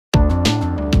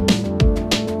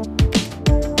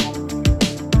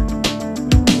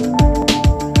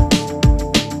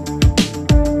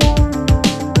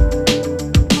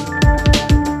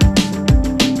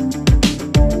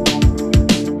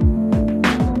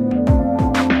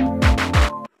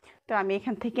তো আমি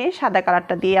এখান থেকে সাদা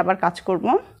কালারটা দিয়ে আবার কাজ করব।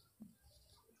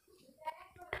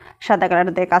 সাদা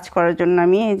কালারটা দিয়ে কাজ করার জন্য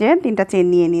আমি এই যে 3টা চেন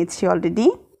নিয়ে নিয়েছি অলরেডি।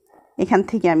 এখান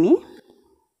থেকে আমি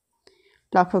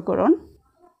লক্ষ্য করুন,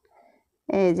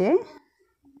 এই যে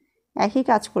একই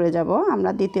কাজ করে যাব।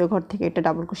 আমরা দ্বিতীয় ঘর থেকে একটা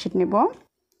ডাবল ক্রোশেট নেব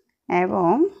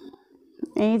এবং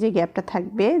এই যে গ্যাপটা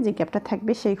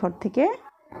থাকবে সেই ঘর থেকে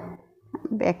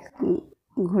ব্যাক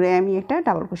ঘুরে আমি একটা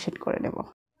ডাবল ক্রোশেট করে নেব।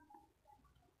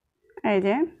 এই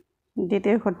যে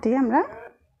দ্বিতীয় ঘর থেকে আমরা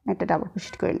একটা ডাবল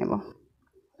ক্রোশেট করে নেব।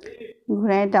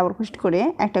 ঘুরে ডাবল ক্রোশেট করে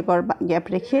একটা ঘর গ্যাপ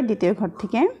রেখে দ্বিতীয় ঘর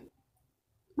থেকে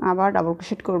আবার ডাবল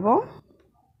ক্রোশেট করব।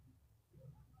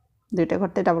 2টা ঘর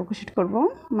থেকে ডাবল ক্রোশেট করব,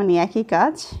 মানে একই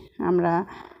কাজ আমরা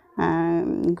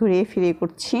ঘুরিয়ে ফিরিয়ে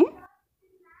করছি।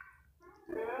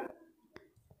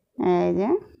 এই যে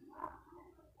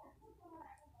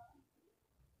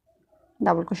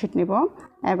ডাবল ক্রোশেট নেব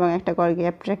এবং একটা ঘর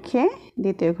গ্যাপ রেখে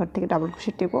দ্বিতীয় ঘর থেকে ডাবল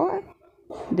ক্রোশেট নেব।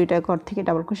 2টা ঘর থেকে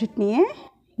ডাবল ক্রোশেট নিয়ে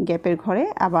গ্যাপের ঘরে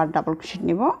আবার ডাবল ক্রোশেট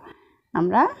নেব।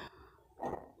 আমরা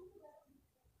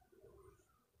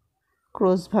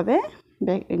ক্রসভাবে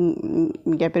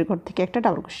গ্যাপের ঘর থেকে একটা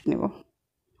ডাবল ক্রোশেট নেব।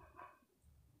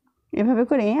 এভাবে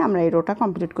করে আমরা এই রোটা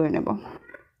কমপ্লিট করে নেব।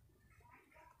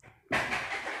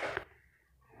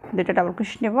 2টা ডাবল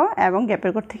ক্রোশেট নেব এবং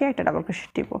গ্যাপের ঘর থেকে একটা ডাবল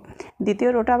ক্রোশেট নেব। দ্বিতীয়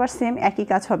রোটা আবার সেম একই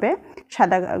কাজ হবে,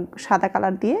 সাদা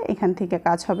কালার দিয়ে এখান থেকে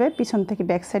কাজ হবে। পিছন থেকে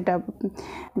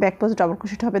ব্যাক পোস্ট ডাবল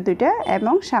ক্রোশেট হবে 2টা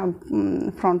এবং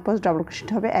ফ্রন্ট পোস্ট ডাবল ক্রোশেট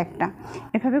হবে 1টা।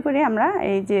 এভাবে করে আমরা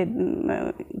এই যে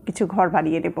কিছু ঘর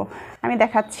বাড়িয়ে নেব। আমি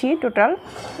দেখাচ্ছি। টোটাল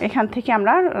এখান থেকে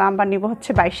আমরা লম্বা নিব হচ্ছে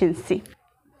 22 ইঞ্চি।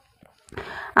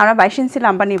 আমরা 22 ইঞ্চি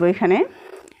লম্বা নিব এখানে।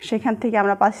 সেখান থেকে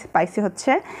আমরা পাইছি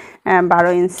হচ্ছে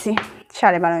 12 ইঞ্চি,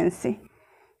 12.5 ইঞ্চি,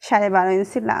 12.5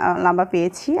 ইঞ্চি লম্বা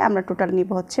পেয়েছি। আমরা টোটাল নিব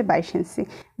হচ্ছে 22 ইঞ্চি।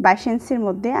 22 ইঞ্চির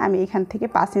মধ্যে আমি এখান থেকে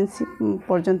 5 ইঞ্চি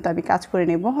পর্যন্ত আমি কাজ করে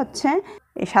নেব হচ্ছে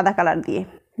এই সাদা কালার দিয়ে।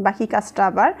 বাকি কাজটা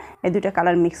আবার এই 2টা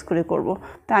কালার মিক্স করে করব।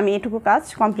 তো আমি এটুকু কাজ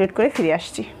কমপ্লিট করে ফিরে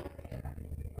আসছি।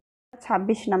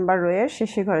 26 নাম্বার রোয়ের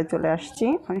শেষের ঘরে চলে আসছি।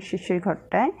 এখন শেষের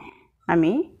ঘরটায়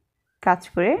আমি কাজ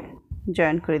করে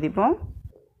জয়েন করে দিব।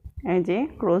 এই যে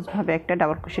ক্রসভাবে একটা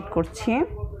ডাবল ক্রোশেট করছি,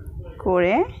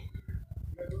 করে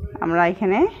আমরা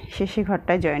এখানে শেষের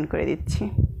ঘরটায় জয়েন করে দিচ্ছি।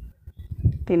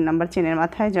 3 নাম্বার চেনের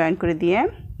মাথায় জয়েন করে দিয়ে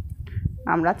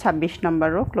আমরা 26 নাম্বার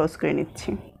রো ক্লোজ করে নিচ্ছি।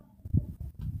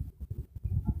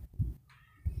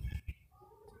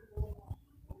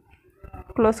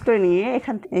 ক্লোজ করে নিয়ে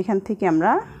এখান থেকে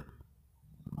আমরা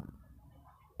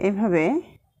এভাবে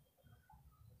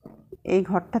এই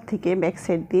ঘরটা থেকে ব্যাক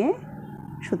সাইড দিয়ে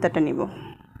সুতাটা নিব।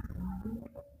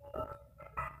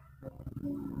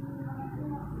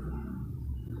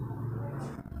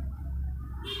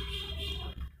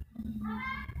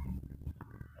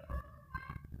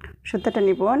 সুতাটা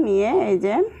নিব, নিয়ে এই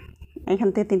যে এখান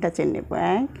থেকে 3টা চেন নেব।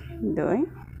 1 2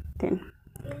 3,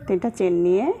 3টা চেন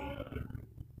নিয়ে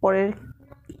পরের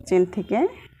চেন থেকে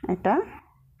একটা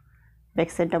ব্যাক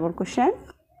সাইড ডাবল ক্রোশেট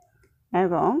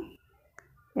এবং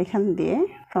এখান দিয়ে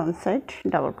front side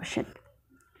double crochet,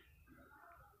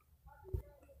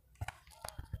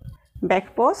 back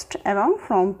post এবং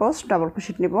ফ্রন্ট পোস্ট ডাবল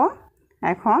ক্রোশেট নিব।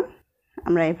 এখন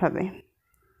আমরা এভাবে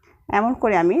এমন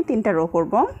করে আমি 3টা রো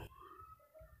করব,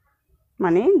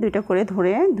 মানে 2টা করে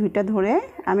ধরে 2টা ধরে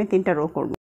আমি 3টা রো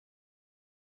করব।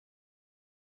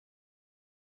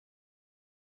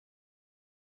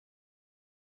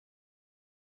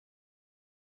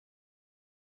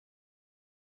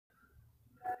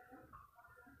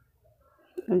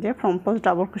 যে ফ্রন্ট পোস্ট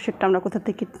ডাবল ক্রোশেটটা আমরা কোথা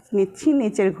থেকে নিচ্ছি,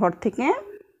 নিচের ঘর থেকে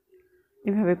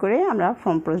এভাবে করে আমরা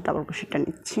ফ্রন্ট পোস্ট ডাবল ক্রোশেটটা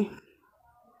নিচ্ছি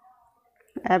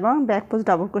এবং ব্যাক পোস্ট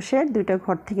ডাবল ক্রোশেট 2টা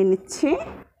ঘর থেকে নিচ্ছি।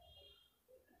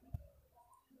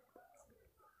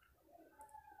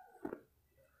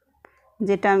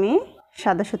 যেটা আমি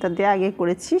সাদা সুতা দিয়ে আগে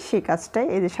করেছি সেই কাজটাই,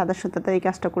 এই যে সাদা সুতাতে এই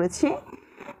কাজটা করেছি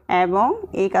এবং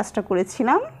এই কাজটা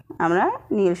করেছিলাম আমরা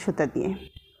নীল সুতা দিয়ে।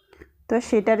 তো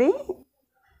সেটারই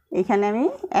এখানে আমি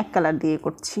এক কালার দিয়ে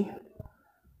করছি।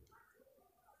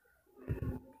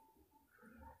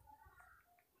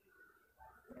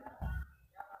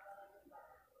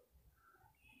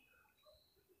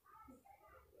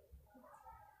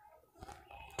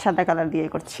 সাদা কালার দিয়ে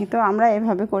করছি। তো আমরা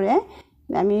এভাবে করে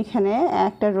আমি এখানে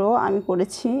একটা রো আমি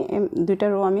করেছি, 2টা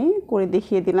রো আমি করে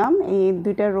দেখিয়ে দিলাম। এই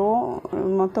 2টা রো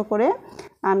মতো করে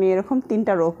আমি এরকম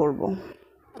 3টা রো করব।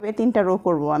 তবে 3টা রো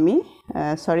করব আমি,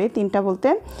 সরি 3টা বলতে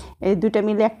এই 2টা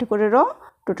মিলে একটা করে রো,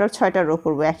 টোটাল 6টা রো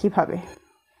করব। একইভাবে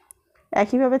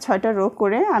 6টা রো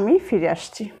করে আমি ফিরে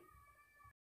আসছি।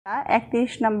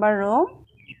 31 নাম্বার রো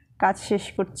কাজ শেষ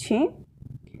করছি।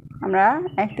 আমরা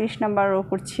 31 নাম্বার রো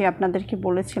করছি, আপনাদেরকে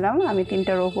বলেছিলাম আমি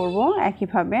 3টা রো করব।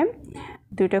 একইভাবে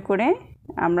 2টা করে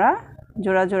আমরা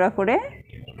জোড়া জোড়া করে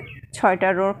 6টা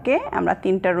রোকে আমরা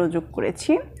 3টা রো যোগ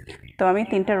করেছি। তো আমি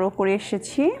 3টা রো করে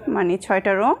এসেছি, মানে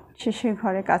 6টা রো শেষে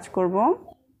ঘরে কাজ করব।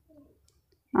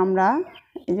 আমরা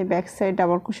এই যে ব্যাক সাইড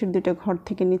ডাবল ক্রোশেট 2টা ঘর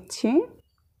থেকে নিচ্ছি।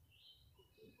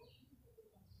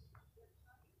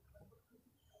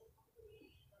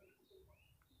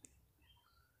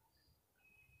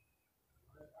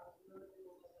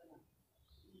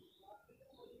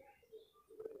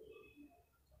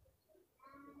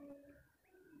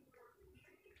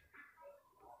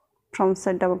 ফ্রন্ট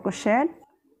সাইড ডাবল ক্রোশেট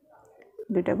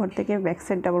 2টা ঘর থেকে back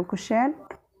side double crochet,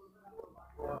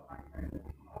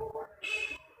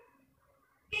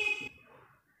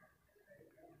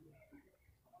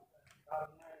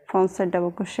 front side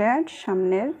double crochet,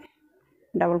 সামনের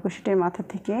ডাবল ক্রোশেটের মাথা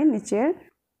থেকে নিচের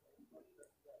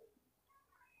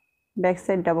back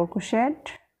side double crochet,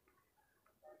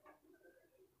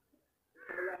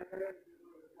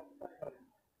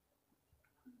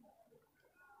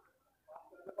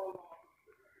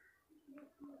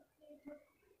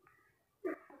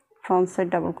 front side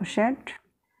double crochet,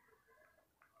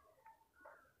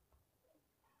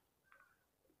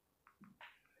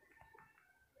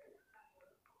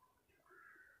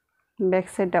 back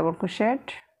side double crochet,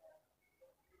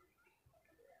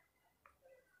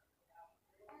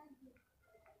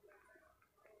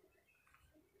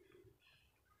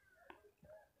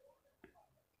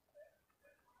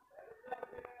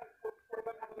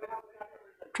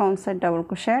 front side double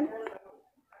crochet,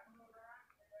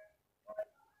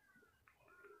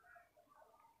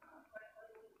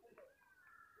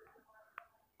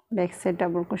 back side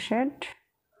double crochet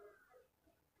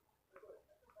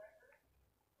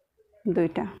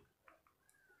 2টা,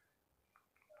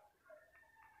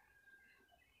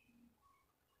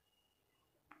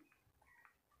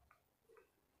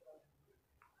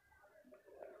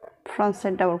 front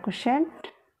side double crochet,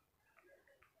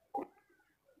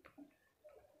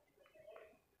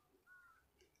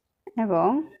 এবং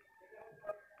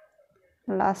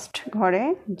last ঘরে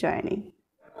joining.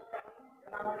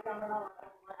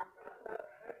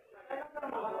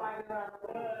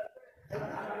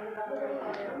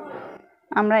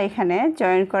 আমরা এখানে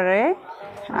join করে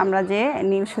আমরা যে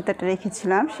নীল সুতাটা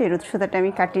রেখেছিলাম সেই সুতাটা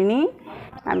আমি কাটিনি,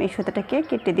 আমি সুতাটাকে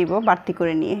কেটে দিব বাড়তি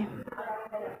করে নিয়ে।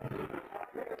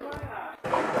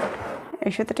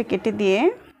 এই সুতাটা কেটে দিয়ে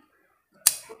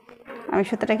আমি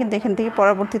সুতাটা কিন্তু এখান থেকে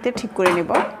পরবর্তীতে ঠিক করে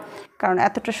নেব, কারণ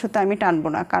এতটা সুতা আমি টানবো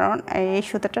না, কারণ এই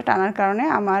সুতাটা টানার কারণে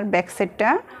আমার ব্যাক সাইডটা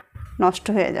নষ্ট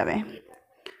হয়ে যাবে।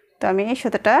 তো আমি এই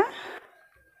সুতাটা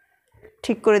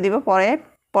ঠিক করে দিব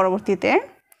পরবর্তীতে।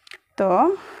 তো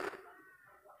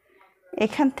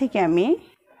এখান থেকে আমি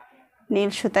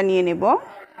নীল সুতা নিয়ে নেব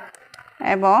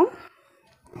এবং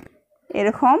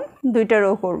এরকম 2টা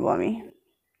রো করব। আমি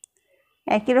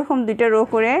একই রকম 2টা রো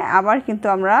করে আবার কিন্তু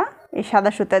আমরা এই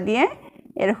সাদা সুতা দিয়ে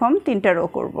এরকম 3টা রো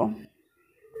করব।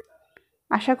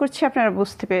 আশা করছি আপনারা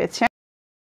বুঝতে পেরেছেন।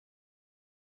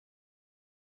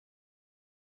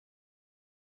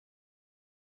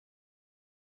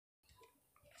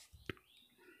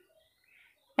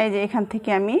 এই যে এখান থেকে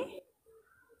আমি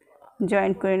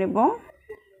জয়েন করে নেব।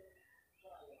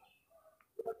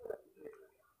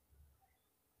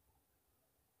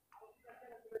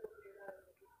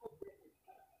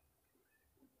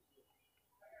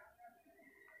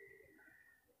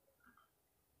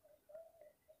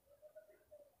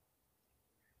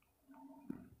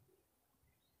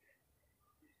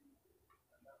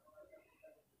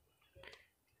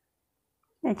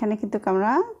 এখানে কিন্তু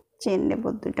আমরা চেন নেব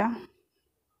 3টা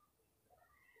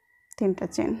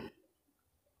চেন,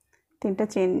 3টা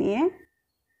চেন নিয়ে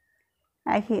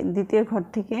দ্বিতীয় ঘর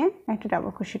থেকে একটা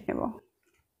ডাবল ক্রোশেট নেব।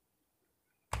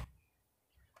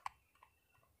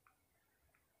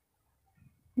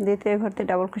 দ্বিতীয় ঘর থেকে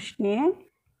ডাবল ক্রোশেট নিয়ে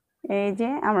এই যে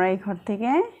আমরা এই ঘর থেকে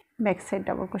ব্যাক সাইড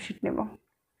ডাবল ক্রোশেট নেব।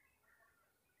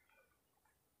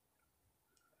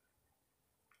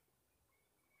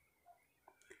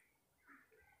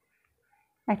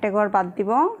 একটা ঘর বাদ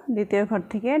দিব, দ্বিতীয় ঘর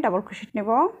থেকে ডাবল ক্রোশেট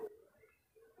নেব,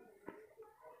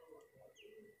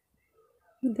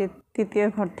 তৃতীয়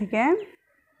ঘর থেকে,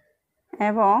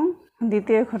 এবং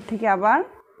দ্বিতীয় ঘর থেকে আবার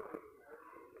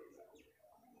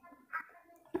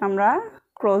আমরা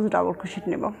ক্রস ডাবল ক্রোশেট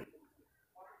নেব।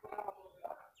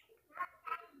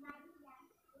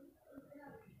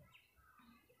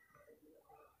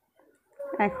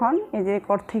 এখন এই যে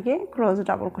ঘর থেকে ক্রস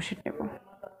ডাবল ক্রোশেট নেব।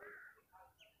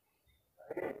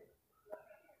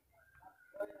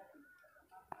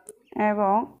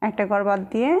 এবং একটা ঘর বাদ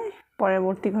দিয়ে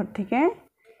পরবর্তী ঘর থেকে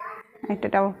একটা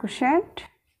ডাবল ক্রোশেট,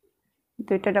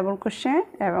 দুইটা ডাবল ক্রোশেট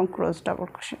এবং ক্রস ডাবল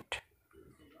ক্রোশেট।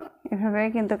 এভাবে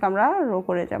কিন্তু আমরা রো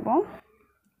করে যাব।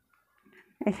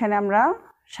 এখানে আমরা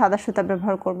সাদা সুতা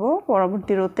ব্যবহার করব,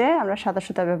 পরবর্তী রোতে আমরা সাদা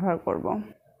সুতা ব্যবহার করব।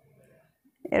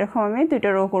 এরকম আমি দুইটা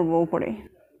রো করব উপরে।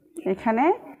 এখানে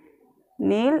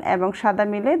নীল এবং সাদা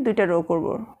মিলে দুইটা রো করব,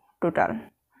 টোটাল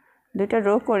দুইটা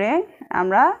রো করে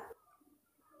আমরা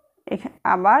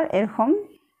আবার এরকম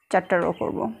 4টা রো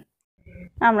করব।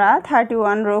 আমরা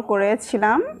 31 রো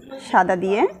করেছিলাম সাদা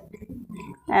দিয়ে,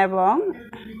 এবং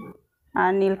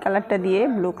আর নীল কালারটা দিয়ে,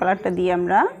 ব্লু কালারটা দিয়ে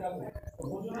আমরা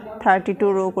 32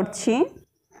 রো করছি।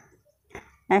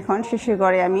 এখন শেষের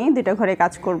ঘরে আমি দুইটা ঘরে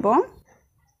কাজ করব।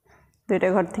 দুইটা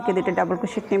ঘর থেকে দুইটা ডাবল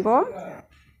ক্রোশেট নেব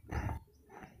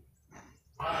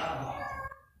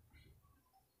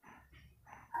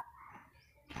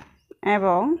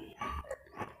এবং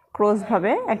ক্রস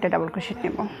ভাবে একটা ডাবল ক্রোশেট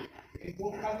নেব।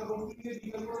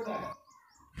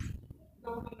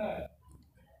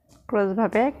 ক্রস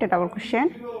ভাবে একটা ডাবল ক্রোশেট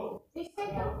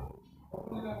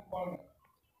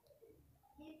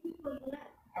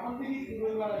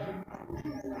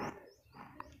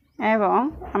এবং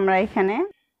আমরা এখানে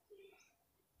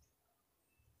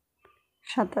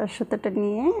সাদা সুতাটা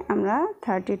নিয়ে আমরা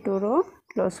 32 রো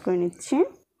ক্লোজ করে নিচ্ছি।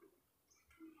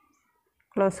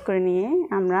 ক্লোজ করে নিয়ে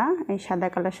আমরা এই সাদা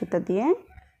কালার সুতা দিয়ে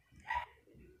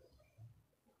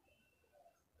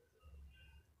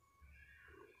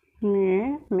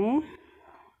আমি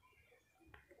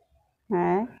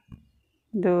 1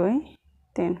 2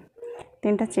 3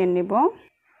 তিনটা চেন নেব।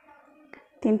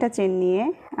 তিনটা চেন নিয়ে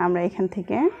আমরা এখান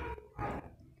থেকে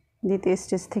দ্বিতীয়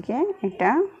স্টেজ থেকে একটা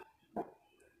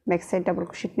ব্যাক সাইড ডাবল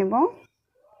ক্রোশেট নেব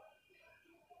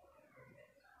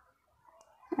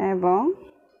এবং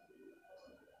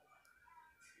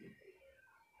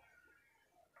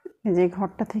এই যে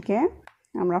ঘরটা থেকে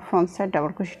আমরা ফ্রন্ট সাইড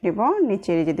ডাবল ক্রোশেট নেব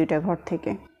নিচের এই যে দুইটা ঘর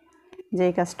থেকে।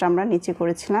 যেই কাজটা আমরা নিচে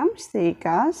করেছিলাম সেই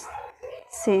কাজ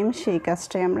সেম, সেই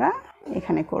কাজটাই আমরা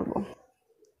এখানে করব।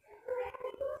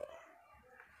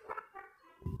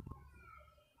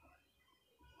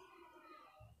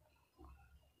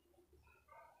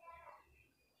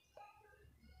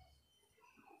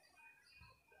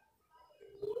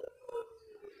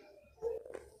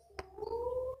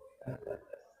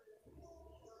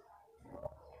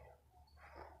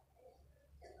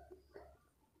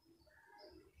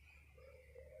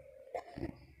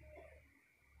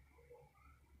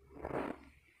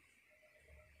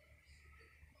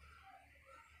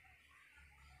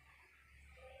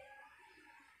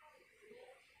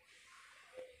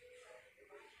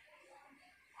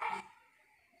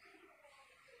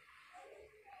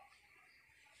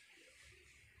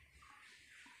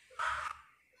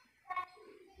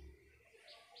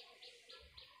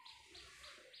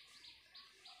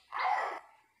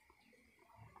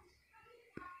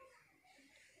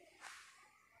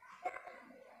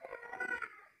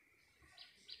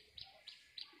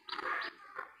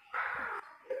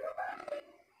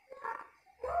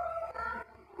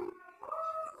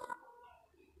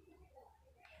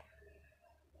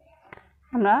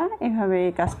 আমরা এভাবে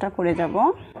এই কাজটা করে যাব।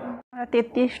 আমরা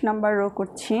 33 নাম্বার রো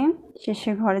করছি,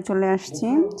 শেষের ঘরে চলে আসছি।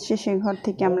 শেষের ঘর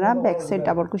থেকে আমরা ব্যাক সাইড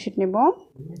ডাবল ক্রোশেট নেব।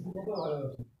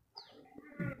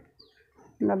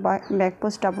 আমরা ব্যাক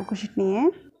পোস্ট ডাবল ক্রোশেট নিয়ে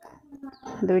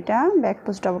দুইটা ব্যাক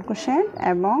পোস্ট ডাবল ক্রোশেট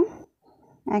এবং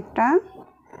একটা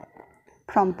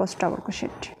ফ্রন্ট পোস্ট ডাবল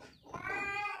ক্রোশেট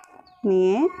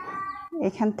নিয়ে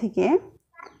এখান থেকে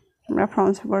আমরা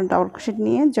ফ্রন্ট পোস্ট ডাবল ক্রোশেট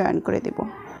নিয়ে জয়েন করে দেব।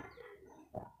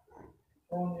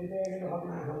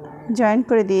 জয়েন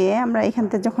করে দিয়ে আমরা এখান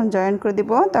থেকে যখন জয়েন করে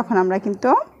দেব তখন আমরা কিন্তু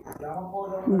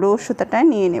ব্লু সুতাটা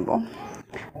নিয়ে নেব।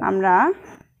 আমরা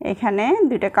এখানে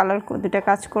দুইটা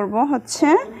কাজ করব, হচ্ছে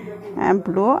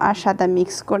ব্লু আর সাদা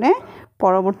মিক্স করে।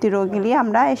 পরবর্তী রোগুলি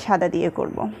আমরা এই সাদা দিয়ে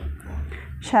করব।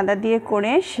 সাদা দিয়ে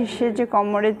করে শেষে যে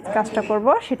কোমরের কাজটা করব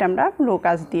সেটা আমরা ব্লু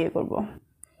কাজ দিয়ে করব।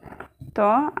 তো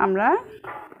আমরা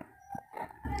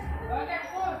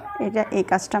এই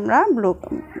কাজটা আমরা ব্লু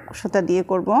সুতা দিয়ে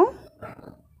করব।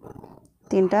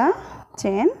 তিনটা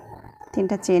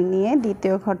চেন নিয়ে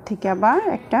দ্বিতীয় ঘর থেকে আবার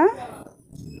একটা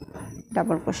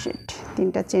ডাবল ক্রোশেট,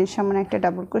 তিনটা চেন সমান একটা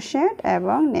ডাবল ক্রোশেট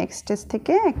এবং নেক্সট স্টেজ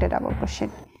থেকে একটা ডাবল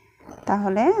ক্রোশেট।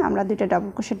 তাহলে আমরা দুইটা ডাবল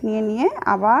ক্রোশেট নিয়ে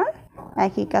আবার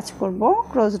একই কাজ করব।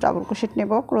 ক্রস ডাবল ক্রোশেট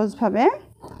নেব, ক্রসভাবে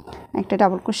একটা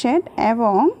ডাবল ক্রোশেট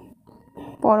এবং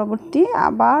পরবর্তী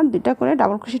আবার দুইটা করে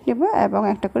ডাবল ক্রোশেট নেব এবং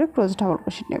একটা করে ক্রস ডাবল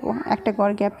ক্রোশেট নেব। একটা ঘর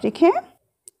গ্যাপ রেখে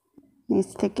নিচ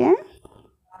থেকে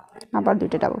আবার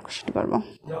দুইটা ডাবল ক্রোশেট করব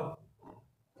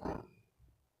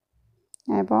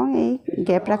এবং এই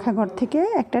গ্যাপ রাখা ঘর থেকে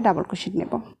একটা ডাবল ক্রোশেট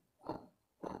নেব।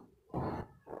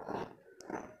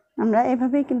 আমরা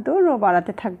এভাবেই কিন্তু রো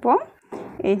বাড়াতে থাকব।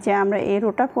 এই যে আমরা এই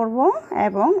রোটা করব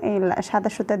এবং এই সাদা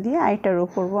সুতা দিয়ে আরেকটা রো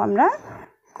করব। আমরা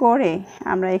করে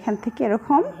আমরা এখান থেকে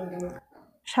এরকম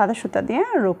সাদা সুতা দিয়ে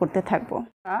রো করতে থাকব।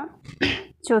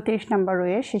 34 নম্বর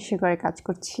রোয়ে শেষে ঘরে কাজ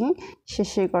করছি।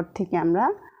 শেষে ঘর থেকে আমরা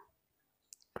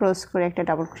ক্রস করে একটা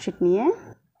ডাবল ক্রোশেট নিয়ে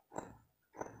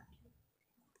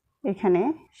এখানে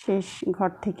শেষ ঘর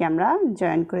থেকে আমরা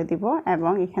জয়েন করে দিব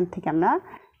এবং এখান থেকে আমরা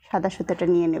সাদা সুতাটা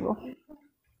নিয়ে নেব।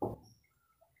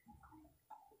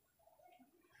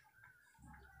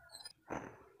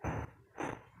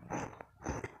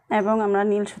 এবং আমরা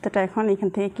নীল সুতাটা এখন এখান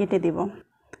থেকে কেটে দিব।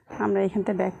 আমরা এখান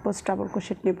থেকে ব্যাক পোস্ট ডাবল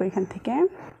ক্রোশেট নেব এখান থেকে।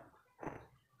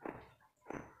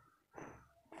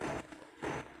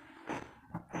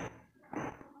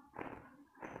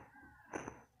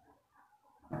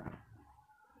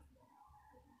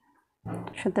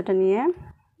 সুতাটা নিয়ে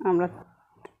আমরা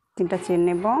 3টা চেন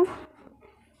নেব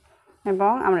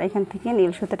এবং আমরা এখান থেকে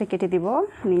নীল সুতাটা কেটে দিব।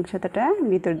 নীল সুতাটা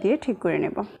ভিতর দিয়ে ঠিক করে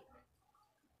নেব।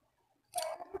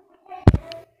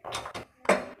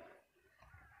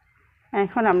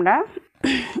 এখন আমরা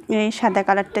এই সাদা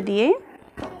কালারটা দিয়ে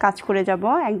কাজ করে যাব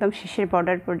একদম শেষের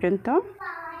বর্ডার পর্যন্ত।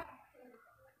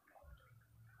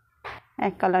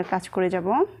 এক কালার কাজ করে যাব।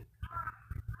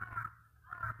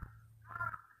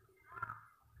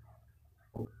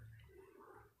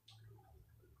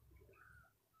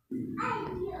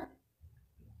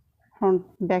 Front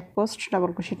back post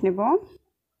double crochet নেব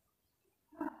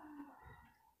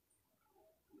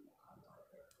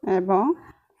এবং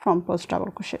front post double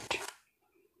crochet.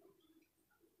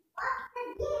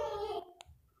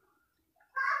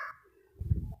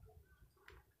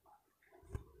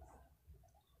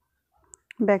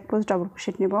 Back post double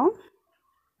crochet নেব,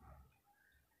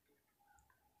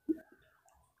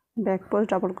 back post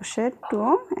double crochet 2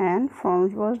 and front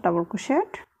post double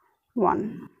crochet 1,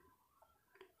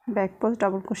 back post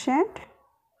double crochet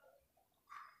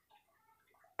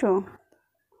 2,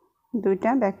 দুইটা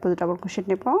ব্যাক পোস্ট ডাবল ক্রোশেট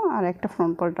নেব আর একটা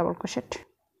front post double crochet.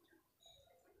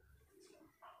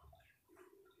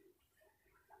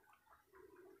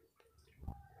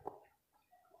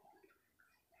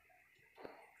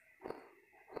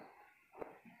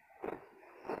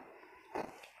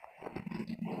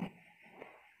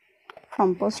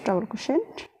 Front post double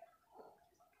crochet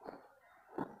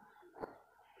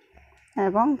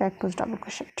এবং back post double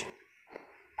crochet.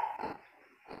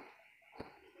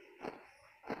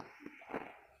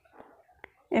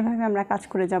 এভাবে আমরা কাজ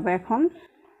করে যাব।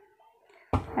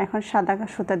 এখন সাদা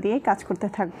সুতা দিয়ে কাজ করতে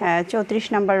থাকব। 34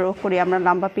 নাম্বার রো করে আমরা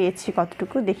লম্বা পেয়েছি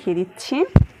কতটুকু দেখিয়ে দিচ্ছি।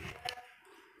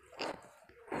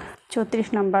 34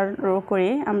 নাম্বার রো করে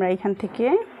আমরা এখান থেকে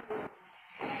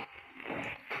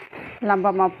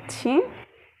লম্বা মাপছি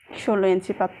 16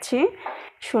 ইঞ্চি পাচ্ছি।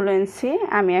 16 ইঞ্চি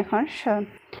আমি এখন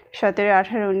 17,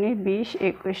 18, 19, 20,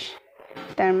 21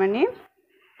 তার মানে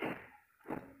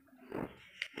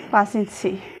 5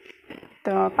 ইঞ্চি।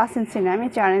 তো 5 ইঞ্চি না, আমি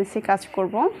 4 ইঞ্চি কাজ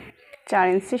করব। 4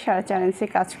 ইঞ্চি 4.5 ইঞ্চি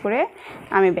কাজ করে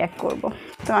আমি ব্যাক করব।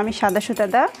 তো আমি সাদা সুতা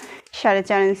দা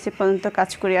 4.5 ইঞ্চি পর্যন্ত কাজ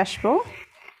করে আসব,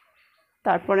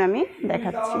 তারপরে আমি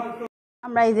দেখাচ্ছি।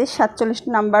 আমরা এই যে 47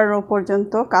 নাম্বার রো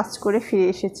পর্যন্ত কাজ করে ফিরে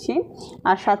এসেছি।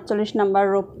 আর 47 নাম্বার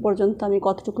রো পর্যন্ত আমি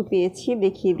কতটুকু পেয়েছি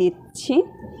দেখিয়ে দিচ্ছি।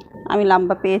 আমি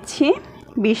লম্বা পেয়েছি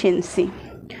 20 ইঞ্চি।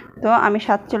 তো আমি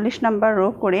 47 নাম্বার রো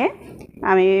করে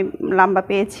আমি লম্বা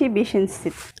পেয়েছি 20 ইঞ্চি।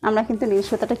 আমরা কিন্তু নীল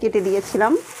সুতাটা কেটে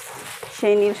দিয়েছিলাম,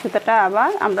 সেই নীল সুতাটা আবার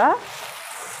আমরা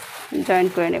জয়েন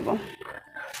করে নেব।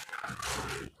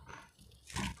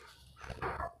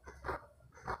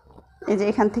 এই যে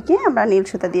এখান থেকে আমরা নীল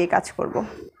সুতা দিয়ে কাজ করব।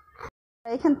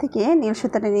 এখান থেকে নীল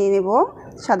সুতাটা নিয়ে নেব,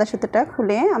 সাদা সুতাটা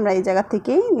খুলে আমরা এই জায়গা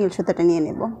থেকে নীল সুতাটা নিয়ে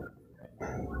নেব।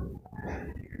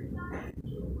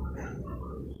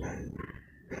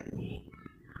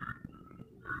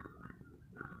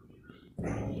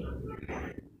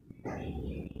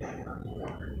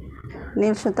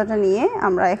 নীল সুতাটা নিয়ে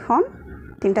আমরা এখন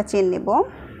 3টা চেন নেব।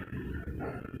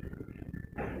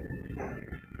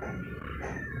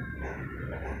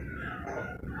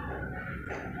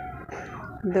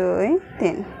 দুই,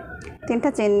 3টা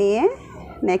চেন নিয়ে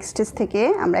নেক্সট স্টেজ থেকে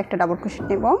আমরা একটা ডাবল ক্রোশেট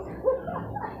নেব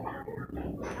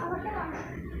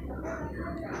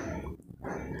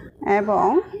এবং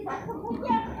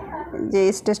যে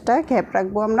স্টেজটা গ্যাপ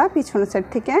রাখবো আমরা পিছনের সাইড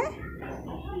থেকে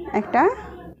একটা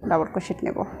ডাবল ক্রোশেট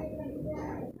নেব।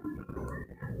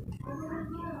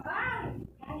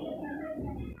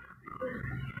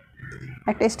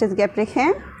 একটা স্টেজ গ্যাপ রেখে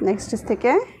নেক্সট স্টেজ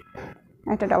থেকে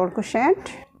একটা double crochet,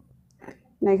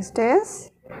 next stage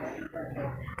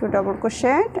 2 double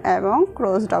crochet এবং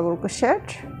cross double crochet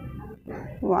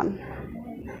 1।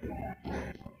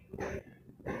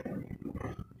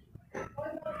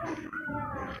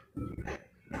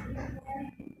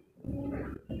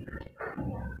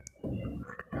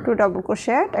 2 double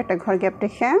crochet, একটা ঘর গ্যাপ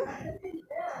রেখে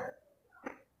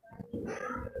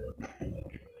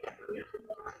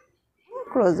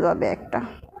ক্লোজ ভাবে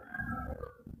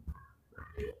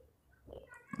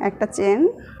একটা চেন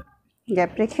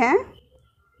গ্যাপ রেখে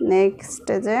নেক্সট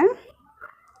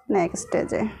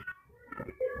স্টেজে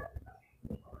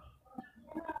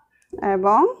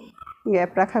এবং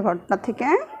গ্যাপ রাখা ঘরটা থেকে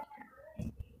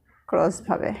ক্রস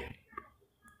ভাবে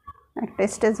একটা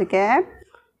স্টেজ গ্যাপ,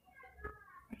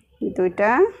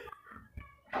 দুইটা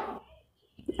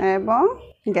এবং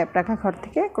গ্যাপ রাখা ঘর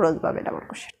থেকে ক্রস ভাবে ডাবল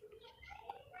ক্রোশেট।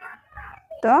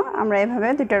 তো আমরা এভাবে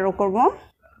দুইটা রো করব।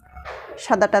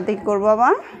 সাদাটা দিয়ে করব,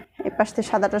 আবার এই পাশ থেকে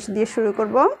সাদাটা দিয়ে শুরু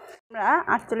করব। আমরা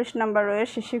 48 নাম্বার রোয়ের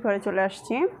শেষে ঘরে চলে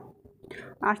আসছি।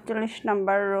 48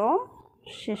 নাম্বার রো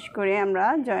শেষ করে আমরা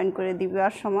জয়েন করে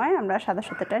দিবার সময় আমরা সাদা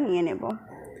সুতাটা নিয়ে নেব।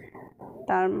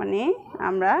 তার মানে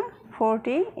আমরা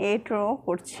 48 রো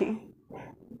করছি।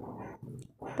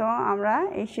 তো আমরা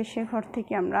এই শেষের ঘর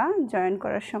থেকে আমরা জয়েন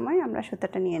করার সময় আমরা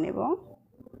সুতাটা নিয়ে নেব।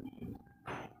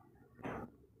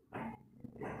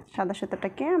 সাদা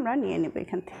সুতাটাকে আমরা নিয়ে নেব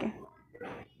এখান থেকে।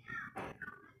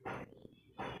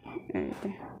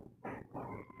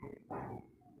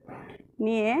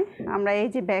 নিয়ে আমরা এই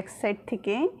যে ব্যাক সাইড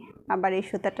থেকে আবার এই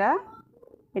সুতাটা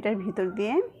এটার ভিতর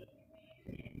দিয়ে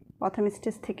প্রথম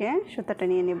স্টেজ থেকে সুতাটা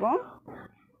নিয়ে নেব,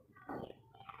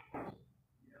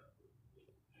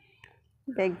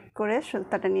 ব্যাক করে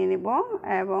সুতাটা নিয়ে নেব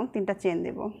এবং 3টা চেন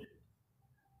দেব।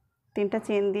 3টা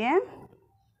চেন দিয়ে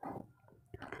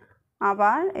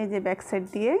আবার এই যে ব্যাক সাইড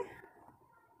দিয়ে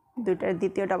দুইটার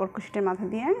দ্বিতীয় ডাবল ক্রোশেটের মাথা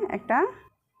দিয়ে একটা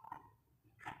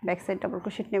ব্যাক সাইড ডাবল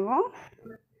ক্রোশেট নেব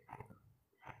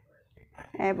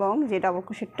এবং যে ডাবল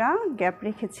ক্রোশেটটা গ্যাপ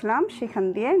রেখেছিলাম সেখান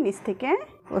দিয়ে নিচ থেকে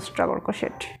post double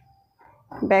crochet,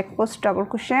 back post double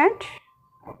crochet,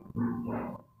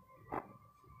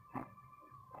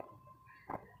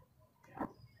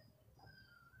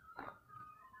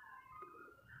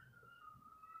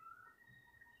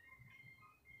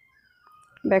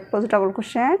 back post double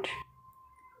crochet,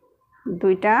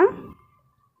 দুইটা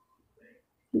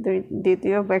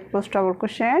দ্বিতীয় ব্যাক পোস্ট ডাবল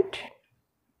ক্রোশেট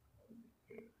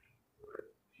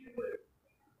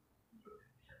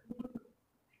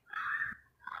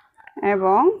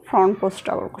এবং front post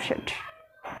double crochet,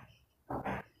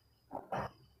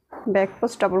 back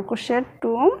post double crochet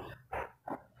 2,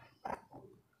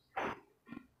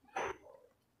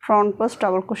 front post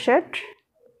double crochet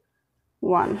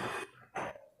 1,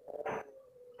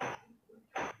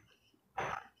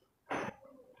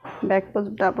 back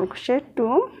post double crochet 2,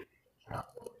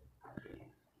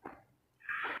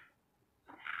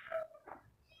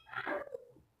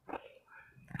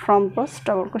 front post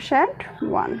double crochet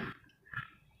 1।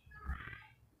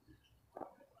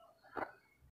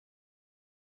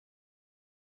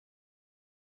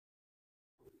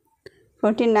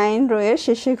 রোয়ের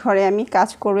শেষে ঘরে আমি কাজ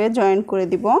করে join করে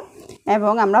দিব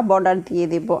এবং আমরা বর্ডার দিয়ে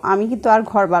দেব। আমি কিন্তু আর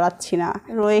ঘর বাড়াচ্ছি না,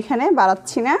 রো এখানে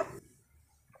বাড়াচ্ছি না।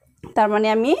 তার মানে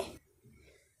আমি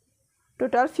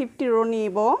টোটাল 50 রো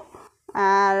নিব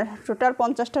আর টোটাল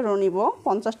 50টা রো নিব।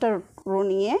 50টা রো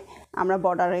নিয়ে আমরা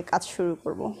বর্ডারের কাজ শুরু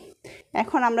করব।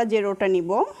 এখন আমরা যে রোটা নিব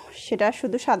সেটা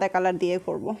শুধু সাদা কালার দিয়ে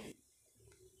করব।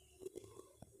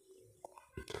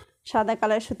 সাদা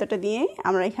কালারের সুতাটা দিয়ে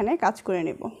আমরা এখানে কাজ করে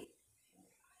নেব।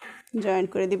 জয়েন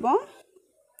করে দিব।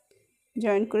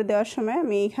 জয়েন করে দেওয়ার সময়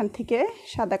আমি এখান থেকে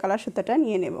সাদা কালার সুতাটা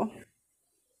নিয়ে নেব।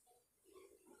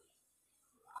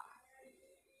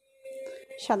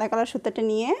 সাদা কালার সুতাটা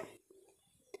নিয়ে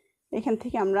এখান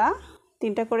থেকে আমরা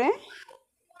 3টা করে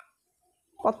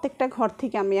প্রত্যেকটা ঘর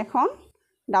থেকে আমি এখন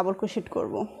ডাবল ক্রোশেট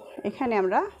করব। এখানে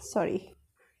আমরা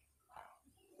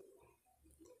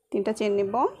 3টা চেন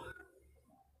নেব।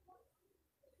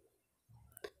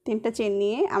 3টা চেন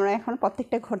নিয়ে আমরা এখন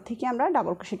প্রত্যেকটা ঘর থেকে আমরা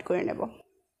ডাবল ক্রোশেট করে নেব।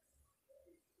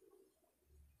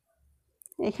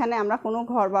 এখানে আমরা কোনো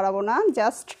ঘর বাড়াবো না,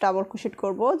 জাস্ট ডাবল ক্রোশেট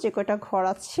করব। যে কয়টা ঘর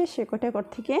আছে সে কয়টা ঘর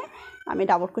থেকে আমি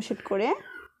ডাবল ক্রোশেট করে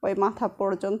ওই মাথা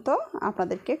পর্যন্ত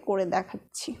আপনাদেরকে করে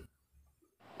দেখাচ্ছি।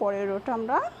 পরের রোটা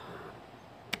আমরা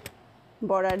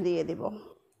বর্ডার দিয়ে দেব,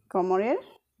 কোমরের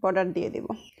বর্ডার দিয়ে দেব।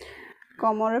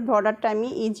 কোমরের বর্ডারটা আমি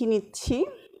ইজি নিচ্ছি,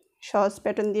 সহজ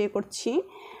প্যাটার্ন দিয়ে করছি।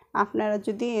 আপনারা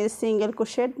যদি সিঙ্গেল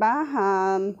ক্রোশেট বা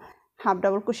হাফ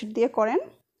ডাবল ক্রোশেট দিয়ে করেন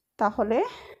তাহলে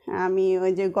আমি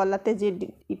ওই যে গলাতে যে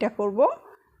এটা করব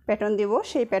প্যাটার্ন দেব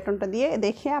সেই প্যাটার্নটা দিয়ে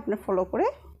দেখে আপনি ফলো করে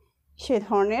সেই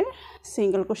ধরনের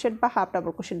সিঙ্গেল ক্রোশেট বা হাফ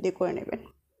ডাবল ক্রোশেট দিয়ে করে নেবেন।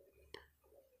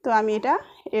 তো আমি এটা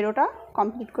রোটা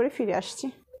কমপ্লিট করে ফিরে আসছি।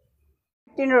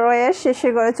 15 রোয়ের শেষে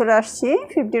ঘরে চলে আসছি।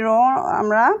 50 রো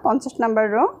আমরা 50 নাম্বার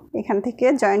রো এখান থেকে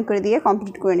জয়েন করে দিয়ে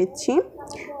কমপ্লিট করে নিচ্ছি।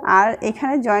 আর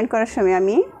এখানে জয়েন করার সময়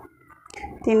আমি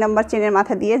 3 নম্বর চেনের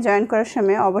মাথা দিয়ে জয়েন করার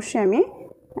সময় অবশ্যই আমি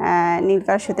নীল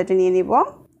কালার সুতাটা নিয়ে নিব,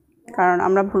 কারণ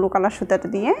আমরা ব্লু কালার সুতাটা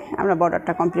দিয়ে আমরা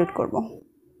বর্ডারটা কমপ্লিট করব।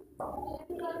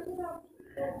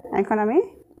 এখন আমি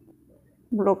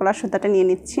ব্লু কালার সুতাটা নিয়ে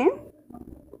নিচ্ছি।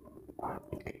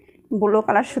 ব্লু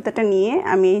কালার সুতাটা নিয়ে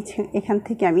আমি এখান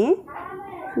থেকে আমি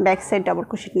ব্যাক সাইড ডাবল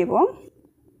ক্রোশেট নেব।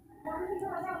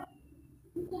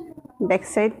 ব্যাক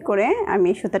সাইড করে আমি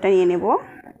সুতাটা নিয়ে নেব,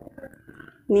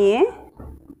 নিয়ে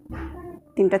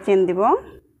 3টা চেন দেব।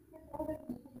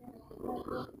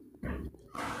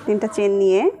 3টা চেন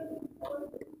নিয়ে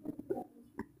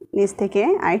নিচ থেকে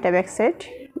আরেকটা ব্যাক সাইড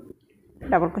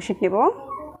ডাবল ক্রোশেট নেব।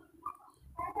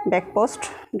 ব্যাক পোস্ট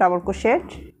ডাবল ক্রোশেট,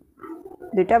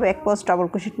 2টা ব্যাক পোস্ট ডাবল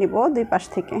ক্রোশেট নেব দুই পাশ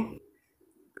থেকে।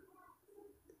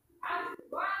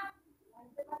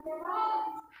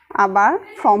 আবার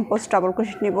ফ্রন্ট পোস্ট ডাবল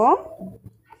ক্রোশেট নেব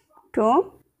 2,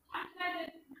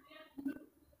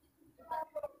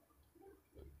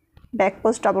 ব্যাক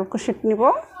পোস্ট ডাবল ক্রোশেট নেব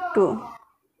 2,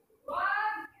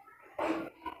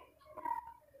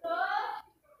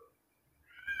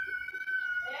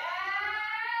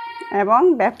 এবং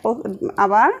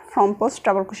আবার ফ্রন্ট পোস্ট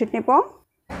ডাবল ক্রোশেট নেব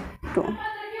 2,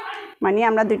 মানে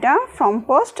আমরা 2টা ফ্রন্ট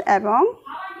পোস্ট এবং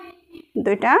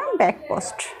 2টা ব্যাক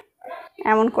পোস্ট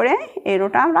এমন করে এই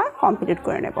রোটা আমরা কমপ্লিট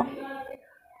করে নেব।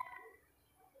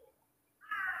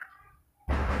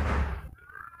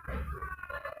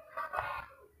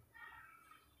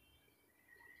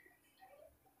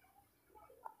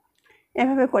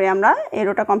 এভাবে করে আমরা এই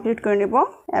রোটা কমপ্লিট করে নেব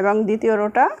এবং দ্বিতীয়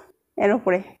রোটা এর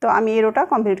উপরে। তো আমি এই রোটা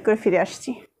কমপ্লিট করে ফিরে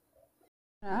আসছি।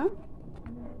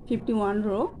 51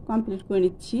 রো কমপ্লিট করে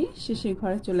নিচ্ছি, শেষের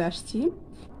ঘরে চলে আসছি।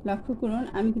 লক্ষ্য করুন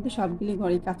আমি কিন্তু সবগুলি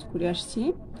ঘরে কাজ করে আসছি,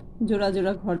 জোড়া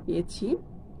জোড়া ঘর পেয়েছি।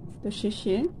 তো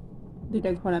শেষের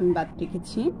 2টা ঘর আমি বাদ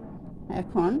রেখেছি।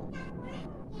 এখন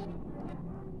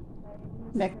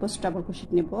ব্যাক পোস্ট ডাবল ক্রোশেট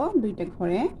নেব 2টা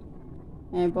ঘরে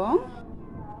এবং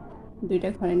 2টা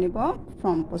ঘরে নেব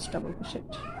front post double crochet.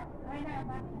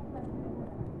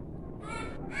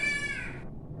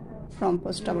 Front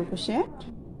post double crochet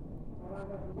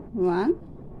 1,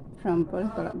 front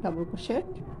post double crochet,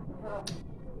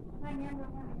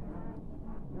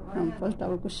 front post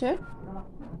double crochet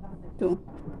 2,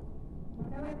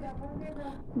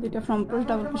 2টা ফ্রন্ট পোস্ট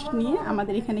ডাবল ক্রোশেট নিয়ে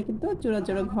আমাদের এখানে কিন্তু জোড়া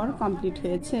জোড়া ঘর কমপ্লিট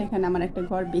হয়েছে। এখানে আমার একটা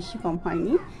ঘর বেশি কম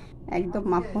হয়নি, একদম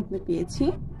মাপ মতো পেয়েছি।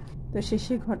 তো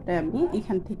শেষের ঘরটা আমি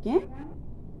এখান থেকে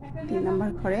 3 নম্বর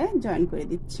ঘরে জয়েন করে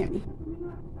দিচ্ছি। আমি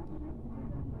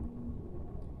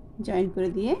জয়েন করে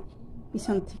দিয়ে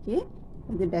পিছন থেকে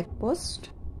যে ব্যাক পোস্ট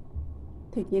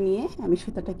থেকে নিয়ে আমি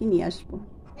সুতাটাকে নিয়ে আসব।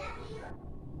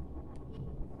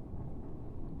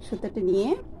 সুতাটা নিয়ে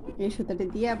এই সুতাটা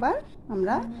দিয়ে আবার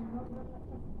আমরা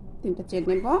 3টা চেন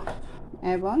নেব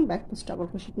এবং ব্যাক পোস্ট ডাবল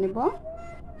ক্রোশেট নেব।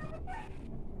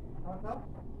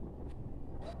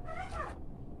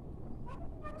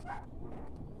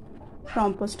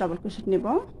 ফ্রন্ট পোস্ট ডাবল ক্রোশেট নেব,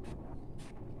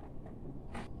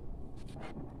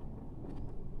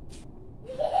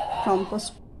 ফ্রন্ট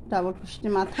পোস্ট ডাবল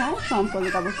ক্রোশেটের মাথায় front post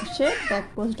double crochet, back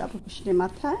post double ক্রোশেটের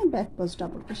মাথায় ব্যাক পোস্ট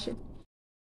ডাবল ক্রোশেট।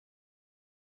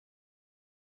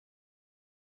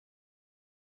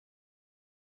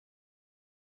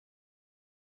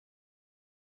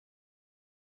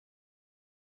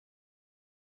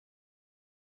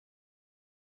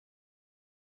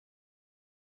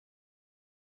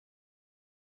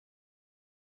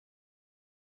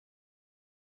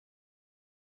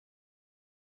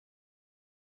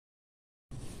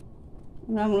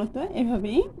 আমরা মূলত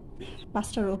এভাবেই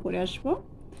 5টা রো করে আসব।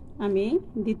 আমি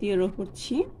দ্বিতীয় রো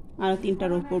করছি, আরও 3টা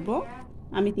রো করব।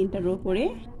 আমি 3টা রো করে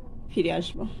ফিরে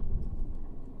আসব।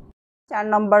 4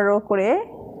 নম্বর রো করে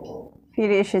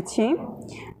ফিরে এসেছি।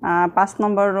 5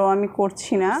 নম্বর রো আমি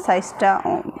করছি না, সাইজটা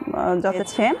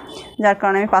যথেচ্ছে, যার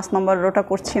কারণে আমি 5 নম্বর রোটা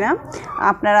করছি না।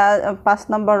 আপনারা 5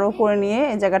 নম্বর রো করে নিয়ে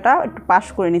এই জায়গাটা একটু পাশ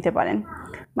করে নিতে পারেন,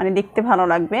 মানে দেখতে ভালো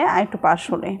লাগবে আর একটু পাশ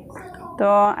হলে।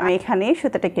 তো আমি এখানে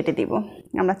সুতাটা কেটে দিব।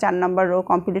 আমরা 4 নম্বর রো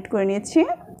কমপ্লিট করে নিয়েছি।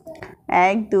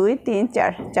 1 2 3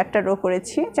 4 4টা রো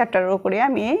করেছি। 4টা রো করে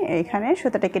আমি এখানে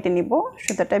সুতাটা কেটে নিব,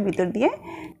 সুতাটা ভিতর দিয়ে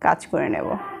কাজ করে নেব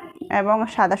এবং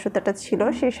সাদা সুতাটা ছিল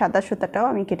সেই সাদা সুতাটাও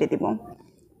আমি কেটে দিব।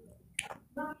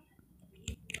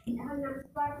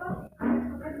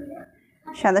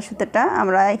 সাদা সুতাটা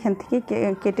আমরা এখান থেকে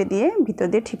কেটে দিয়ে ভিতর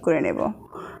দিয়ে ঠিক করে নেব।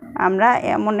 আমরা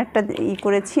এমন একটা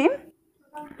করেছি,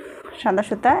 সাদা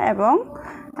সুতা এবং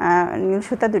নীল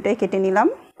সুতা দুটাই কেটে নিলাম।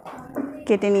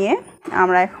 কেটে নিয়ে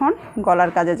আমরা এখন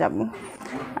গলার কাজে যাব।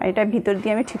 আর এটা ভিতর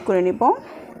দিয়ে আমি ঠিক করে নেব,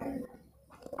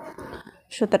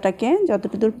 সুতাটাকে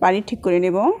যতটুকু দূর পারি ঠিক করে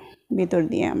নেব ভিতর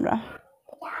দিয়ে। আমরা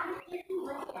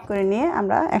করে নিয়ে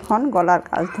আমরা এখন গলার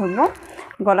কাজ ধরব।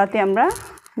 গলাতে আমরা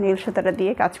নীল সুতাটা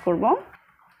দিয়ে কাজ করব।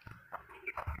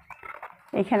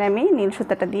 এখানে আমি নীল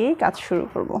সুতাটা দিয়েই কাজ শুরু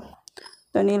করব।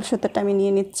 তো নীল সুতাটা আমি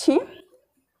নিয়ে নিচ্ছি।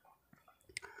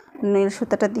 নীল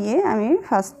সুতাটা দিয়ে আমি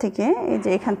ফার্স্ট থেকে এই যে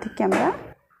এখান থেকে আমরা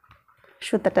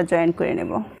সুতাটা জয়েন করে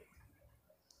নেব।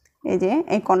 এই যে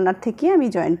এই কর্নার থেকে আমি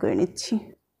জয়েন করে নিচ্ছি।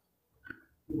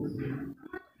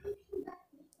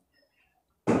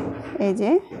 এই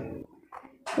যে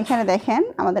এখানে দেখেন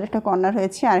আমাদের একটা কর্নার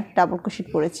হয়েছে আর একটা ডাবল ক্রোশেট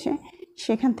পড়েছে,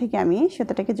 সেখান থেকে আমি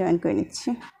সুতাটাকে জয়েন করে নিচ্ছি।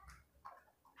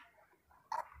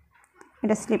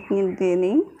 এটা স্লিপ নিয়ে দিয়ে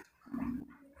নিই।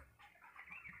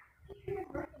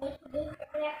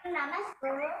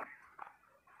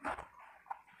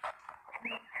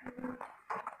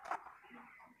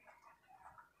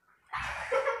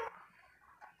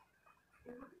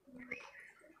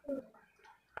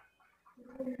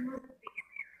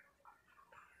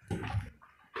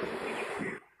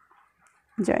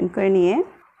 জয়েন করে নিয়ে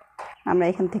আমরা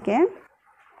এখান থেকে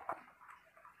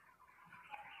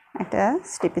একটা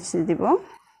স্টেপ স্টিচ দিব।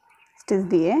 স্টিচ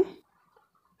দিয়ে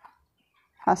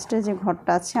ফার্স্টে যে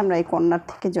ঘরটা আছে আমরা এই কর্নার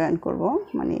থেকে জয়েন করব,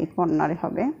 মানে এই কর্নারে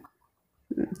হবে।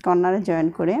 কর্নারে জয়েন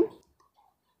করে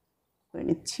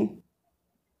নিচ্ছি।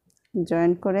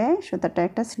 জয়েন করে সুতাটা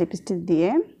একটা স্লিপ স্টিচ দিয়ে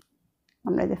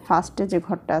আমরা যে ফার্স্টে যে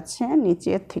ঘরটা আছে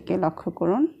নিচের থেকে লক্ষ্য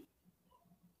করুন,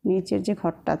 নিচের যে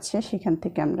ঘরটা আছে সেখান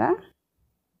থেকে আমরা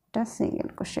একটা single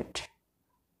crochet.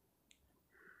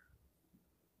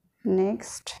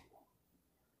 Next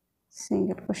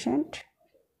single crochet,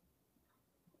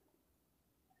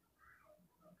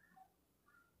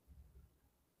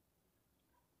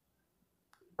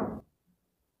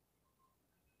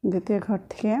 দ্বিতীয় ঘর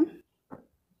থেকে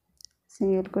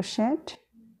সিঙ্গেল ক্রোশেট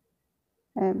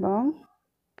এবং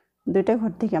দুইটা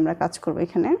ঘর থেকে আমরা কাজ করব।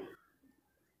 এখানে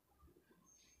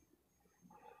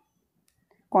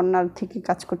কর্নার থেকে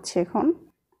কাজ করছি এখন,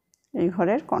 এই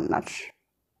ঘরের কর্নার,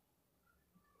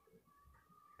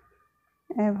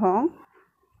 এবং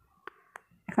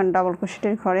এখন ডাবল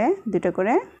ক্রোশেটের ঘরে দুটো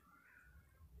করে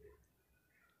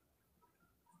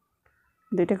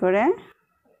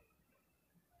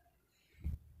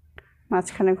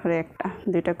মাঝখানে ঘরে একটা,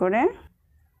 দুইটা করে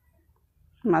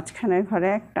মাঝখানের ঘরে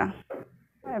একটা,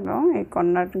 এবং এই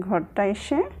কর্নার ঘরটা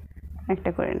এসে একটা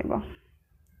করে নেব।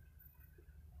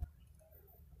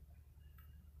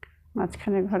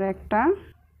 মাঝখানের ঘরে একটা,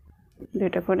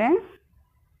 দুইটা করে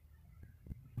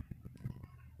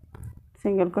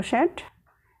সিঙ্গেল ক্রোশেট,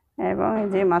 এবং এই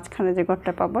যে মাঝখানে যে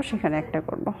ঘরটা পাবো সেখানে একটা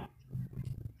করব।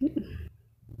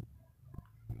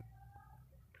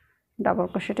 ডাবল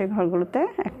ক্রোশেটের ঘরগুলোতে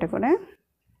একটা করে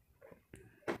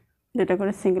দুটো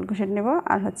করে সিঙ্গেল ক্রোশেট নেব,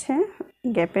 আর হচ্ছে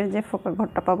গ্যাপের যে ফোকা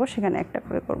ঘরটা পাবো সেখানে একটা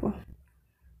করে করব।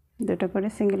 দুটো করে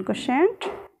সিঙ্গেল ক্রোশেট,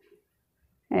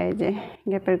 এই যে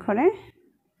গ্যাপের ঘরে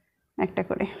একটা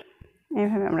করে,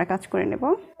 এইভাবে আমরা কাজ করে নেব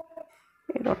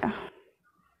এই রোটা।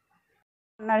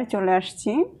 কর্নারে চলে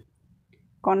আসছি।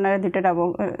 কর্নারে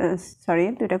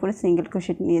দুটো করে সিঙ্গেল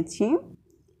ক্রোশেট নিয়েছি।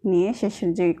 নিয়ে শেষের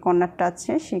যে কর্নারটা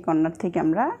আছে সেই কর্নার থেকে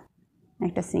আমরা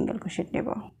একটা সিঙ্গেল ক্রোশেট নেব।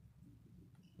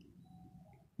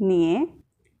 নিয়ে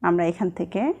আমরা এখান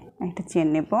থেকে একটা চেন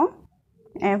নেব,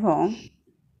 এবং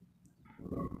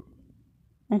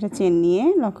একটা চেন নিয়ে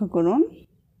লক্ষ্য করুন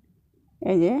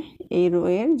এই যে এই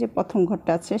রোয়ের যে প্রথম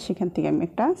ঘরটা আছে সেখান থেকে আমি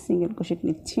একটা সিঙ্গেল ক্রোশেট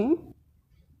নিচ্ছি,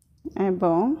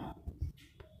 এবং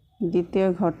দ্বিতীয়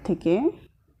ঘর থেকে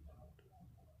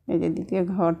এই যে দ্বিতীয়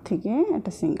ঘর থেকে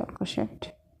একটা সিঙ্গেল ক্রোশেট।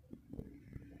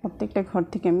 প্রত্যেকটা ঘর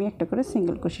থেকে আমি একটা করে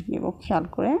সিঙ্গেল ক্রোশেট নেব। খেয়াল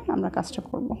করে আমরা কাজটা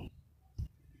করব।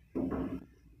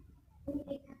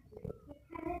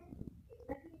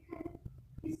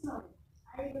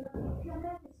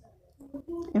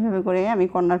 এভাবে করে আমি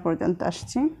কর্নার পর্যন্ত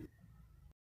আসছি।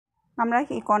 আমরা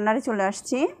এই কর্নারে চলে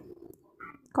আসছি।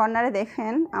 কর্নারে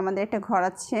দেখেন আমাদের একটা ঘর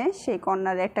আছে, সেই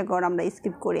কর্নারে একটা ঘর আমরা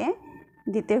স্কিপ করে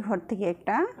দ্বিতীয় ঘর থেকে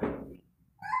একটা,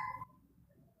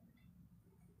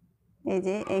 এই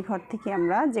যে এই ঘর থেকে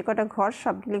আমরা যে কটা ঘর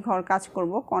সবগুলি ঘর কাজ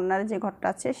করব, কর্নারে যে ঘরটা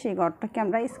আছে সেই ঘরটাকে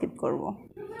আমরা স্কিপ করব।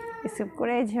 স্কিপ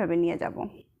করে যেভাবে নিয়ে যাব,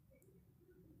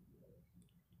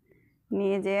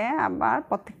 নিয়ে যেয়ে আবার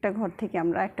প্রত্যেকটা ঘর থেকে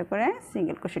আমরা একটা করে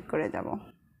সিঙ্গেল ক্রোশেট করে যাব।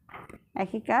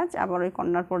 একই কাজ আবার ওই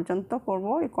কর্নার পর্যন্ত করব।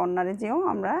 এই কর্নারে যেও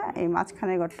আমরা এই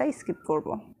মাঝখানের ঘরটা স্কিপ করব।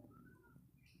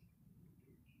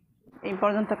 এই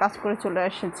পর্যন্ত কাজ করে চলে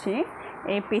এসেছি।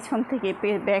 এই পেছন থেকে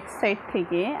ব্যাক সাইড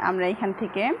থেকে আমরা এখান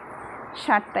থেকে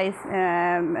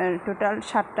টোটাল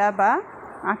 7টা বা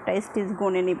 8টা স্টিচ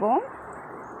গুনে নিব।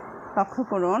 লক্ষ্য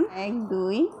করুন 1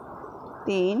 2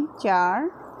 3 4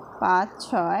 5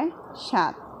 6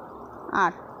 7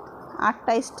 8,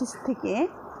 8টা স্টিচ থেকে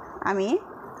আমি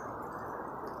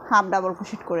হাফ ডাবল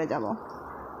ক্রোশেট করে যাব।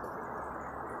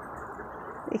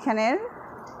 এখানের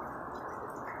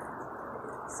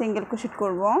সিঙ্গেল ক্রোশেট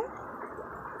করব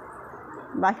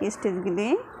বাকি স্টিচগুলি,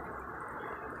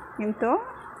 কিন্তু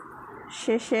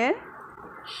শেষের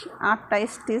 8টা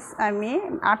স্টিচ আমি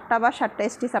 8টা বা 7টা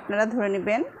স্টিচ আপনারা ধরে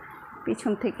নেবেন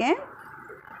পিছন থেকে।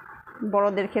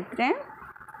 বড়দের ক্ষেত্রে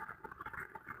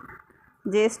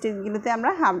যে স্টিচগুলিতে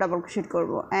আমরা হাফ ডাবল ক্রোশেট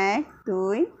করব 1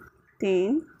 2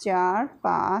 3 4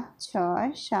 5 6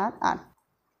 7 8,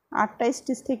 8টা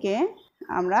স্টিচ থেকে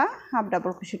আমরা হাফ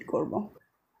ডাবল ক্রোশেট করব।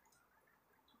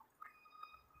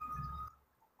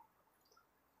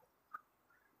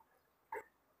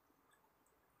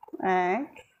 এক,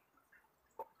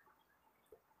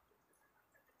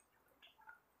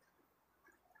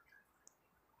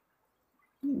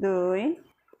 দুই,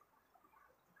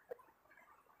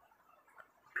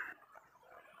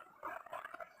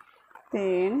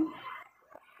 তিন,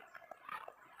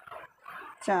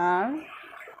 চার,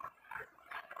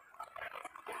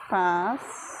 পাঁচ,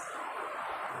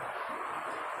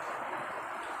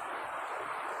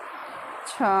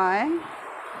 ছয়,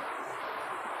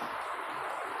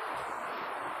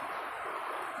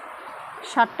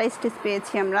 সাতটা স্টিচ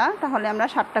পেয়েছি আমরা। তাহলে আমরা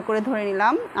 7টা করে ধরে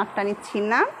নিলাম, 8টা নিচ্ছি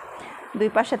না। দুই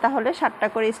পাশে তাহলে 7টা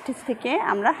করে স্টিচ থেকে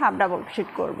আমরা হাফ ডাবল ক্রোশেট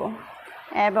করব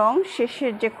এবং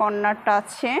শেষের যে কর্নারটা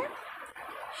আছে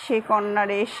সেই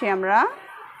কর্নারে এসে আমরা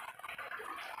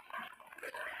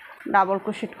ডাবল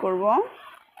ক্রোশেট করব।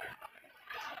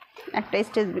 একটা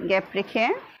স্টিচ গ্যাপ রেখে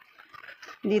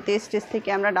দ্বিতীয় স্টিচ থেকে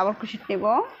আমরা ডাবল ক্রোশেট নেব,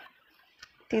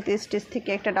 তৃতীয় স্টিচ থেকে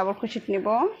একটা ডাবল ক্রোশেট নেব।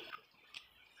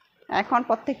 এখন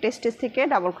প্রত্যেকটা স্টিচ থেকে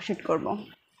ডাবল ক্রোশেট করব।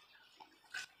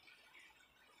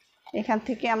 এখান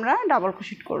থেকে আমরা ডাবল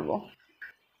ক্রোশেট করব,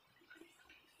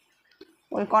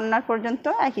 ওই কর্নার পর্যন্ত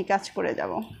একই কাজ করে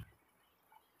যাব।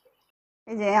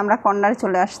 এই যে আমরা কর্নারে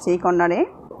চলে আসছি।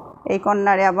 এই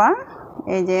কর্নারে আবার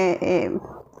এই যে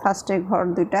ফার্স্টের ঘর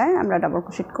দুটায় আমরা ডাবল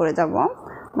ক্রোশেট করে যাব,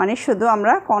 মানে শুধু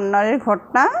আমরা কর্নারের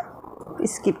ঘরটা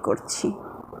স্কিপ করছি।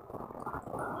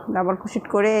 ডাবল ক্রোশেট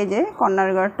করে এই যে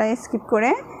কর্নারের ঘরটা স্কিপ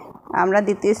করে আমরা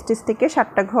দ্বিতীয় স্টিচ থেকে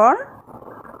 7টা ঘর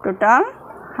টোটাল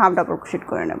হাফ ডাবল ক্রোশেট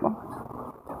করে নেব।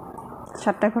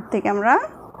 7টা ঘর থেকে আমরা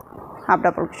হাফ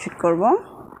ডাবল ক্রোশেট করব।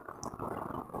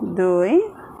 2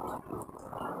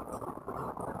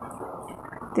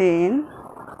 3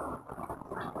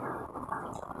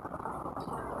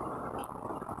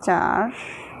 4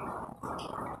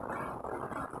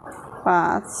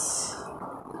 5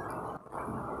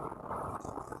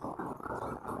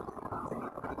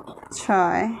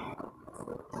 6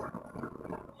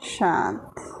 7,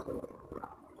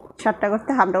 7টা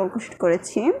করতে হাফ ডাবল ক্রোশেট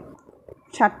করেছি।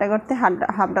 7টা করতে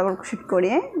হাফ ডাবল ক্রোশেট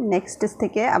করে নেক্সট স্টিচ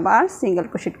থেকে আবার সিঙ্গেল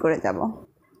ক্রোশেট করে যাব।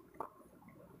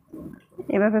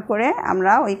 এভাবে করে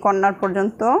আমরা ওই কর্নার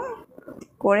পর্যন্ত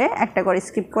করে একটা করে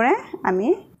স্কিপ করে আমি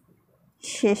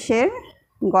শেষের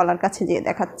গলার কাছে যেয়ে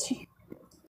দেখাচ্ছি।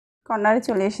 কর্নারে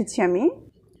চলে এসেছি আমি।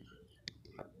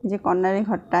 যে কর্নারের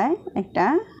ঘরটায় একটা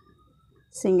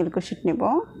সিঙ্গেল ক্রোশেট নেব,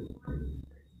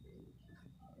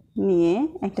 নিয়ে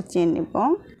একটা চেন নেব,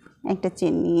 একটা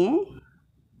চেন নিয়ে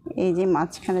এই যে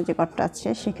মাঝখানে যে ঘরটা আছে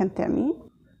সেখান থেকে আমি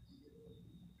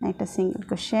একটা সিঙ্গেল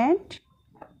ক্রোশেট,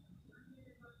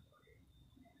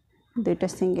 দুইটা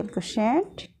সিঙ্গেল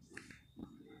ক্রোশেট,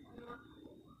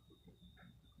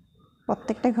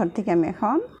 প্রত্যেকটা ঘর থেকে আমি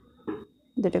এখন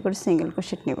দুটো করে সিঙ্গেল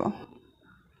ক্রোশেট নেব।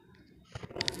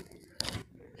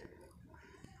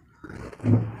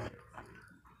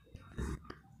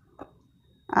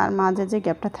 আর মাঝে যে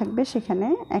গ্যাপটা থাকবে সেখানে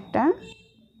একটা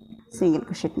সিঙ্গেল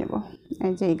ক্রোশেট নেব।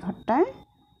 এই যে এই ঘরটায়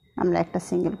আমরা একটা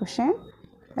সিঙ্গেল ক্রোশেট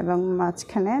এবং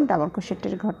মাঝখানে ডাবল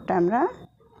ক্রোশেটের ঘরটা আমরা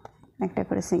একটা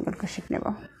করে সিঙ্গেল ক্রোশেট নেব।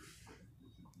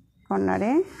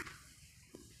 কর্নারে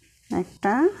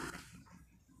একটা,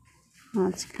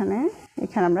 মাঝখানে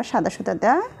এখানে আমরা সাদা সুতা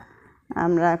দেওয়া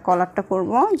আমরা কলারটা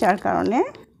করব, যার কারণে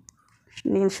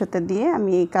নীল সুতা দিয়ে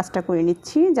আমি এই কাজটা করে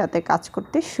নিচ্ছি যাতে কাজ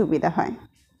করতে সুবিধা হয়।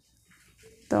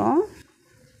 তো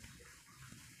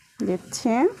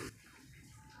দেখছে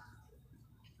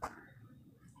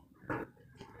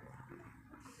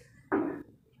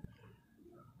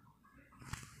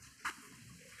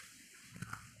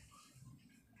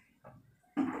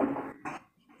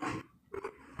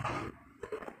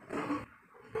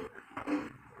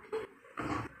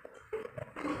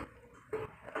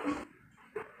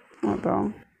এবং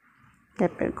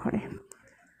গ্যাপের ঘরে।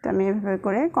 তো আমি এভাবে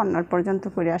করে কর্নার পর্যন্ত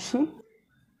করে আসি।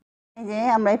 এই যে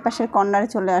আমরা এই পাশের কর্নারে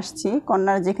চলে আসছি।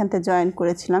 কর্নারে যেখান থেকে জয়েন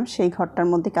করেছিলাম সেই ঘরটার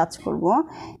মধ্যে কাজ করব।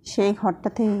 সেই ঘরটা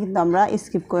থেকে কিন্তু আমরা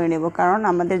স্কিপ করে নেব, কারণ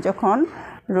আমাদের যখন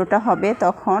রোটা হবে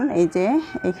তখন এই যে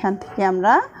এখান থেকে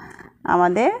আমরা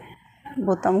আমাদের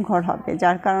বোতাম ঘর হবে,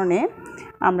 যার কারণে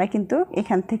আমরা কিন্তু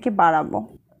এখান থেকে বাড়াবো।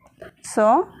 সো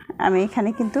আমি এখানে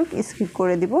কিন্তু স্কিপ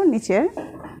করে দিব নিচের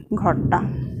ঘরটা।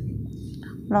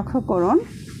 লক্ষ্য করুন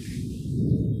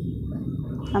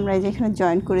আমরা এই যে এখানে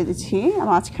জয়েন করে দিচ্ছি,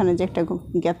 মাঝখানে যে একটা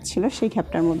গ্যাপ ছিল সেই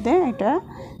গ্যাপটার মধ্যে একটা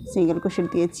সিঙ্গেল ক্রোশেট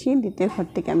দিয়েছি। দ্বিতীয় ঘর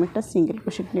থেকে আমি একটা সিঙ্গেল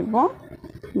ক্রোশেট নেব,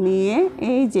 নিয়ে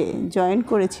এই যে জয়েন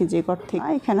করেছি যে ঘর থেকে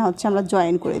এখানে হচ্ছে আমরা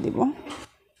জয়েন করে দিব।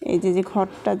 এই যে যে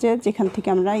ঘরটা যেখান থেকে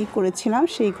আমরা করেছিলাম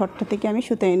সেই ঘরটা থেকে আমি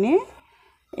সুতা এনে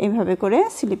এইভাবে করে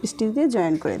স্লিপ স্টিচ দিয়ে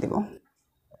জয়েন করে দেব।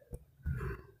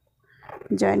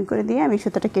 জয়েন করে দিয়ে আমি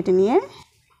সুতাটা কেটে নিয়ে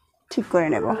ঠিক করে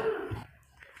নেব।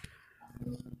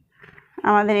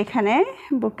 আমাদের এখানে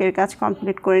বুকের কাজ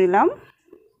কমপ্লিট করে নিলাম।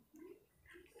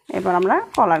 এবার আমরা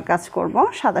কলার কাজ করব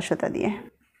সাদা সুতা দিয়ে।